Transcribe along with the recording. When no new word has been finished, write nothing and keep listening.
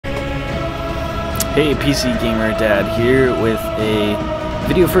Hey, PCGamerDad here with a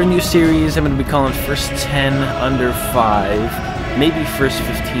video for a new series. I'm going to be calling First 10 Under 5, maybe First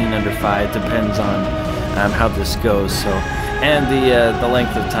 15 Under 5, depends on how this goes. So, and the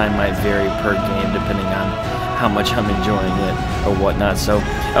length of time might vary per game depending on how much I'm enjoying it or whatnot. So,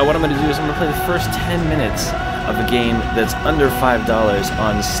 what I'm going to do is I'm going to play the first 10 minutes of a game that's under $5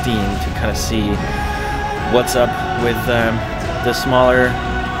 on Steam to kind of see what's up with the smaller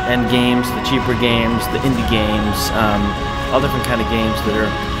end games, the cheaper games, the indie games, all different kind of games that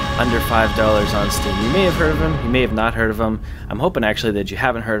are under $5 on Steam. You may have heard of them, you may have not heard of them. I'm hoping actually that you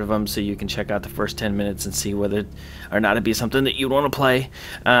haven't heard of them so you can check out the first 10 minutes and see whether or not it'd be something that you'd want to play.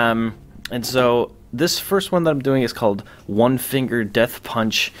 And so this first one that I'm doing is called One Finger Death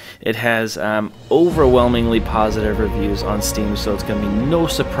Punch. It has overwhelmingly positive reviews on Steam, so it's going to be no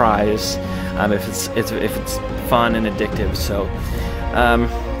surprise if it's fun and addictive. So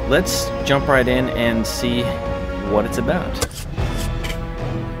let's jump right in and see what it's about.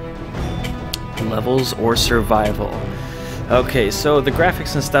 Levels or survival. Okay, so the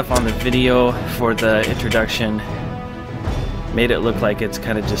graphics and stuff on the video for the introduction made it look like it's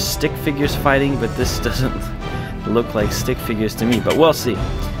kind of just stick figures fighting, but this doesn't look like stick figures to me, but we'll see.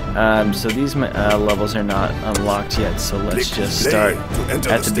 So these levels are not unlocked yet, so let's just start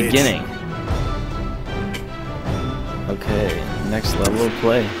at the beginning. Okay, next level of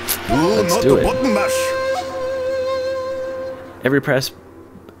play. Let's do it.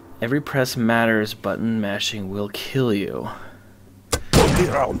 Every press matters. Button mashing will kill you.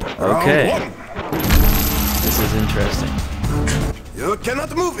 Okay. This is interesting. You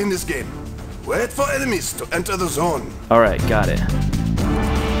cannot move in this game. Wait for enemies to enter the zone. Alright, got it.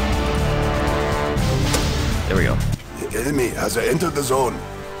 There we go. The enemy has entered the zone.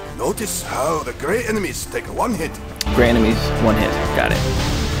 Notice how the gray enemies take one hit. Gray enemies, one hit. Got it.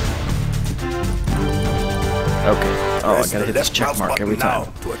 Okay. Oh, I gotta hit this check mark every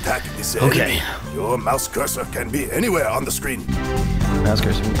time. To attack this enemy. Your mouse cursor can be anywhere on the screen. Mouse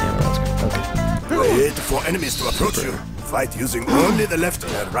cursor can be anywhere on the screen. Okay. Wait for enemies to approach you. Fight using only the left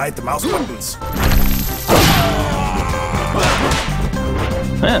and right mouse buttons.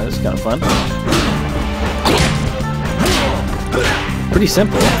 Yeah, this is kind of fun. Pretty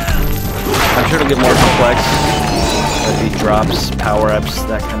simple. I'm sure it'll get more complex. Maybe drops, power-ups,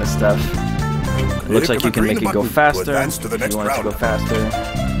 that kind of stuff. It looks like you can make it go faster if you want it to go faster.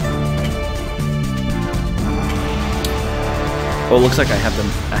 Oh, it looks like I have to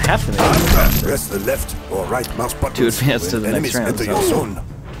make it go faster. Press the left or right mouse button to advance to the next round. So.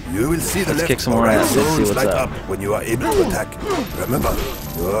 You will see the Let's kick some more ass. Let's see what's up. When you are able to attack. Remember,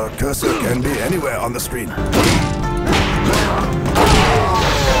 your cursor can be anywhere on the screen.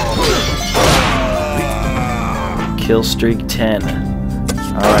 Kill streak 10.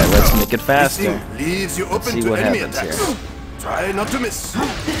 Alright, let's make it faster. Leaves you open see to what enemy happens attacks. here. Try not to miss.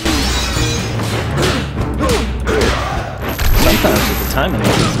 Sometimes with the timing of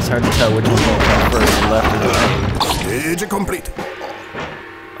this, it's hard to tell which one's going to come first, the left or the right. Stage complete.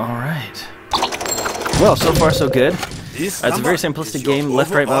 Alright. Well, so far so good. It's a very simplistic game.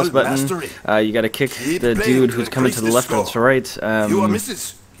 Left, right mouse button. You gotta kick the dude who's coming to the left or to the right. Fewer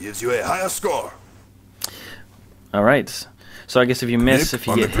misses gives you a higher score. Alright. So I guess if you miss, if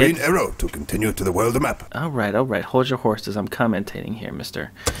you get hit... green arrow to continue to the world map. Alright, alright. Hold your horses. I'm commentating here,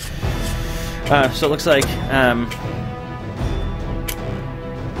 mister. So it looks like...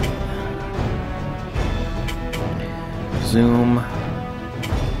 zoom...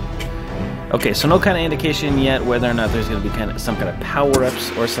 Okay, so no kind of indication yet whether or not there's going to be some kind of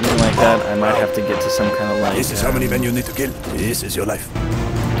power-ups or something like that. I might have to get to some kind of like... This is how many men you need to kill. This is your life.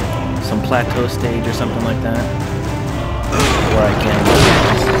 Some plateau stage or something like that. Where I can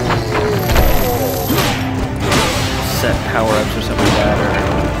set power-ups or something like that,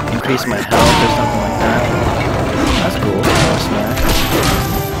 or increase my health or something like that. That's cool. Smash.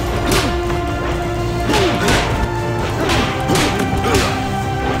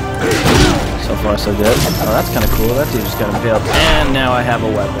 So far so good. Oh, that's kind of cool. That dude just got impaled. And now I have a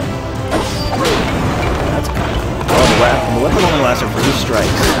weapon. That's kind of cool. Oh, the weapon only lasts for 2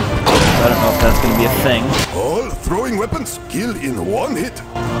 strikes. So I don't know if that's going to be a thing. All throwing weapons kill in one hit.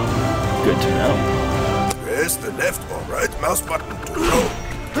 Good to know. Press the left or right mouse button to throw.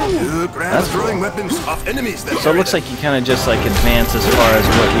 You grab throwing weapons of enemies that so it looks like you kind of just like advance as far as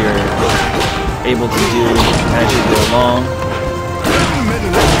what you're able to do as you go along.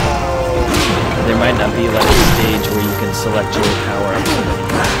 There might not be like a stage where you can select your power or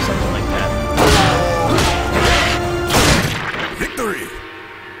something like that. Victory!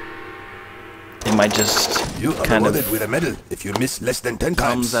 It might just You are kind rewarded of with a medal if you miss less than 10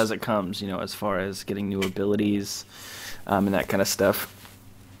 comes times. as it comes, you know, as far as getting new abilities and that kind of stuff.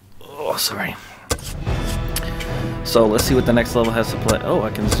 Oh, sorry. So let's see what the next level has to play. Oh, I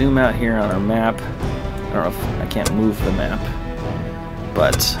can zoom out here on our map. I don't know if I can't move the map,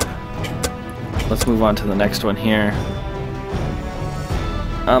 but let's move on to the next one here.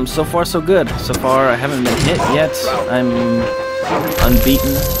 So far so good. So far I haven't been hit yet. I'm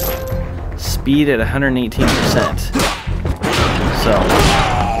unbeaten. Speed at 118%. So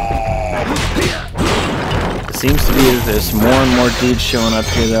it seems to be that there's more and more dudes showing up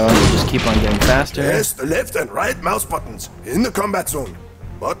here though, and they just keep on getting faster. Press the left and right mouse buttons in the combat zone.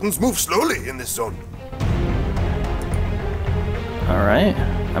 Buttons move slowly in this zone. Alright.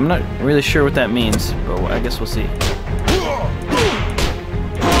 I'm not really sure what that means, but I guess we'll see.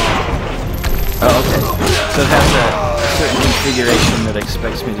 Oh, okay. So it has a certain configuration that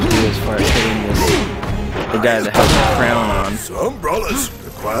expects me to do as far as hitting the guy that has the crown on. Some brawlers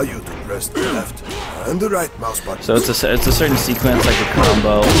require you to press the left and the right mouse button. So it's a certain sequence, like a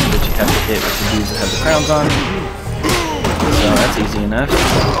combo, that you have to hit with the dudes that have the crowns on. So that's easy enough.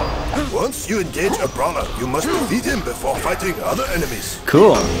 Once you engage a brawler, you must defeat him before fighting other enemies.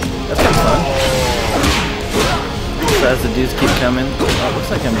 Cool. That's kind of fun. So as the dudes keep coming, oh, it looks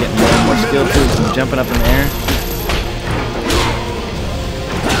like I'm getting more and more skill too, because I'm jumping up in the air.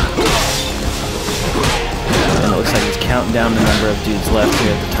 And it looks like it's counting down the number of dudes left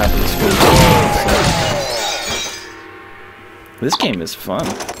here at the top of the screen. So, this game is fun.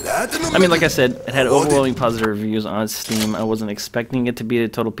 I mean, like I said, it had overwhelming positive reviews on Steam. I wasn't expecting it to be a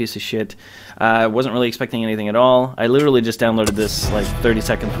total piece of shit. I wasn't really expecting anything at all. I literally just downloaded this like 30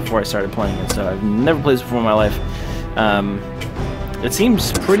 seconds before I started playing it, so I've never played this before in my life. It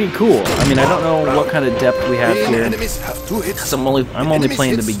seems pretty cool. I mean, I don't know what kind of depth we have here. So I'm only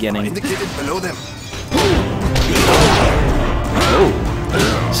playing the beginning. Oh,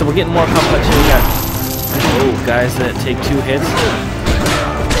 so we're getting more complex here. We got guys that take 2 hits,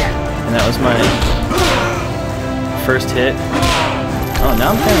 and that was my first hit. Oh,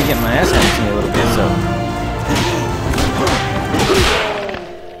 now I'm kind of getting my ass handed to me a little bit. So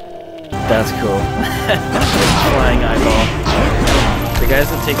that's cool. Flying eyeball. The guys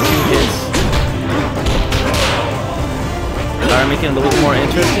that take 2 hits are making it a little more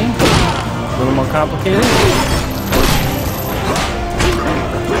interesting, a little more complicated.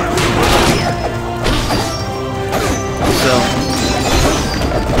 So,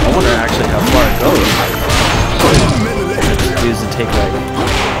 I wonder actually how far it goes. Dudes that take like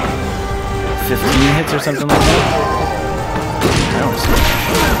 15 hits or something like that. I don't see.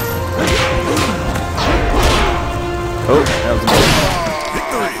 Oh, that was a miss.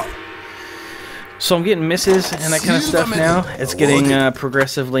 So I'm getting misses and that kind of stuff now. It's getting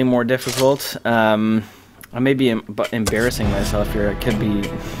progressively more difficult. I may be embarrassing myself here. It could be.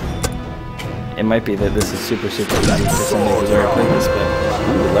 It might be that this is super easy for somebody who's already played this, but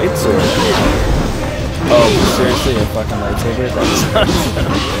ooh, lightsaber. Oh, seriously, a fucking lightsaber? That's awesome.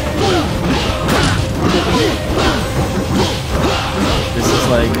 This is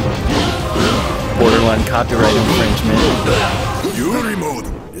like borderline copyright infringement. Fury mode.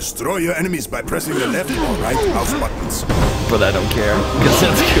 Destroy your enemies by pressing the left or right mouse buttons. But I don't care, because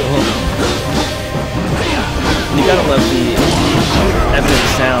that's cool. You gotta love the epic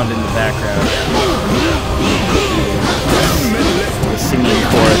sound in the background. The singing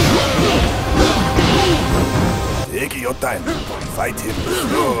chorus. Take your time. Fight him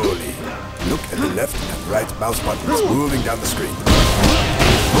slowly. Look at the left and right mouse buttons moving down the screen.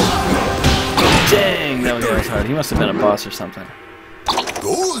 Dang, that was hard. He must have been a boss or something.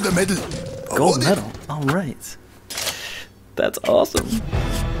 Gold medal. Gold medal. Alright. That's awesome.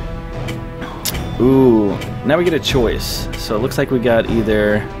 Ooh, now we get a choice. So it looks like we got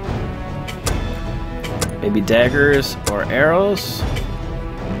either maybe daggers or arrows.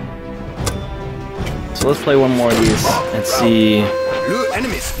 So let's play one more of these and see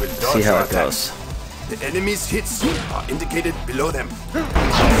how it goes. The enemy's hits are indicated below them.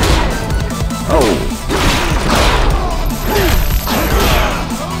 Oh.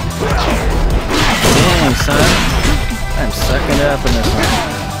 Dang, son. I'm sucking it up in this one.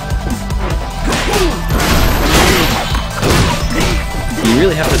 You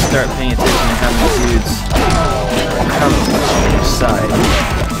really have to start paying attention to how many dudes come from each side.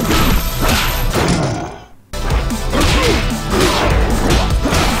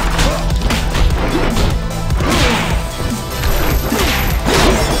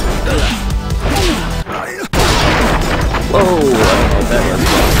 Whoa, I don't know what that was.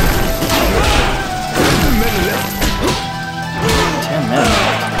 10 minutes.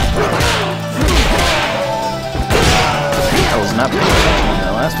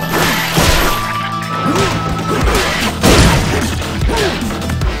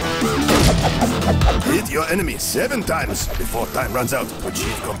 enemy 7 times before time runs out to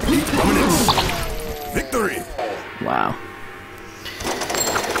achieve complete dominance. Victory! Wow.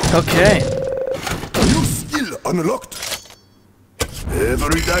 Okay. New skill unlocked.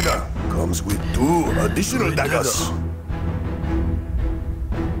 Every dagger comes with 2 additional daggers.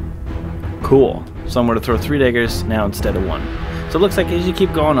 Cool. So I'm going to throw 3 daggers now instead of 1. So it looks like as you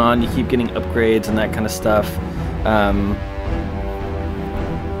keep going on, you keep getting upgrades and that kind of stuff.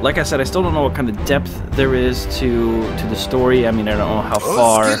 Like I said, I still don't know what kind of depth there is to the story. I mean, I don't know how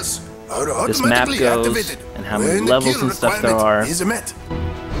far this map goes and how many levels and stuff there are.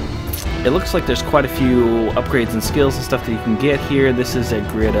 It looks like there's quite a few upgrades and skills and stuff that you can get here. This is a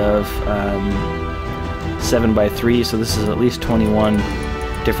grid of 7x3, so this is at least 21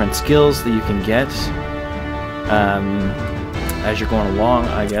 different skills that you can get as you're going along,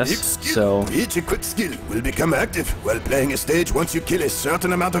 I guess. So each equipped skill will become active while playing a stage once you kill a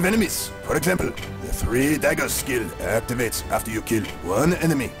certain amount of enemies. For example, the 3 daggers skill activates after you kill 1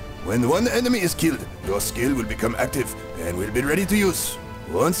 enemy. When 1 enemy is killed, your skill will become active and will be ready to use.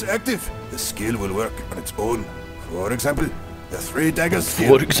 Once active, the skill will work on its own. For example, the 3 daggers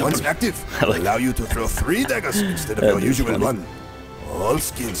skill, once active, will allow you to throw 3 daggers instead of your usual 1. All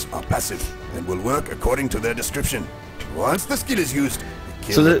skills are passive and will work according to their description. Once the skill is used,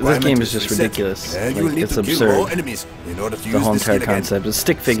 so this game is just ridiculous. And you will need it's to kill absurd. more enemies in order to The use whole the entire skill concept is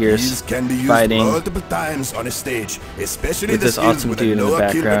stick figures, Skills can be used fighting, multiple times on a stage, especially with the this skills awesome with dude a in the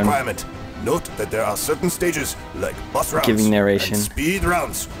lower kill background. requirement. Note that there are certain stages, like boss rounds Giving narration. and speed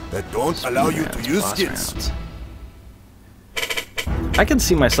rounds, that don't allow you to use skills. Rounds. I can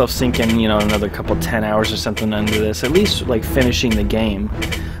see myself sinking, you know, another couple 10 hours or something into this, at least like finishing the game.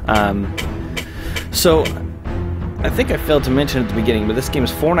 So I think I failed to mention at the beginning, but this game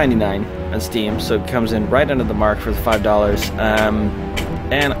is $4.99 on Steam, so it comes in right under the mark for the $5.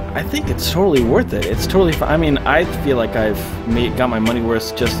 And I think it's totally worth it. It's totally fun. I mean, I feel like I've got my money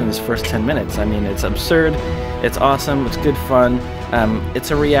worth just in this first 10 minutes. I mean, it's absurd, it's awesome, it's good fun.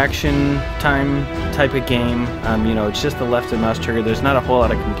 It's a reaction time type of game. You know, it's just the left and mouse trigger. There's not a whole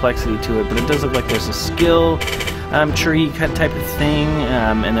lot of complexity to it, but it does look like there's a skill tree type of thing,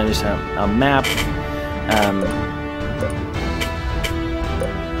 and then there's a map.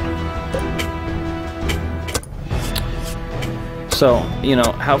 So, you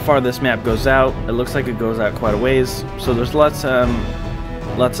know, how far this map goes out, it looks like it goes out quite a ways. So there's lots of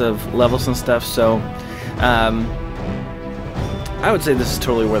levels and stuff, so I would say this is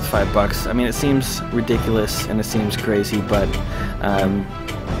totally worth $5. I mean, it seems ridiculous and it seems crazy, but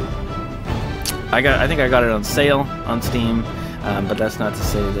I think I got it on sale on Steam, but that's not to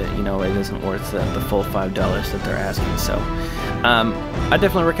say that, you know, it isn't worth the full $5 that they're asking. So I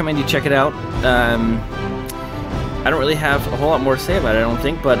definitely recommend you check it out. I don't really have a whole lot more to say about it, I don't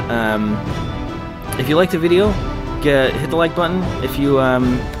think, but if you liked the video, hit the like button. If you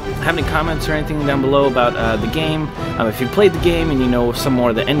have any comments or anything down below about the game, if you played the game and you know some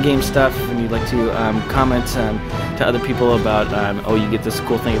more of the end game stuff, and you'd like to comment to other people about, oh, you get this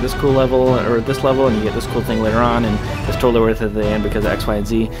cool thing at this cool level, or this level, and you get this cool thing later on, and it's totally worth it at the end because of X, Y, and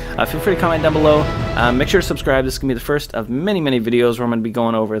Z. Feel free to comment down below. Make sure to subscribe. This is going to be the first of many, many videos where I'm going to be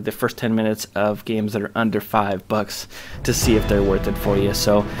going over the first 10 minutes of games that are under $5 to see if they're worth it for you.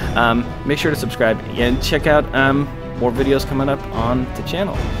 So make sure to subscribe and check out more videos coming up on the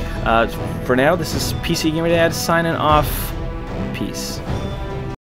channel. For now, this is PCGamerDad signing off. Peace.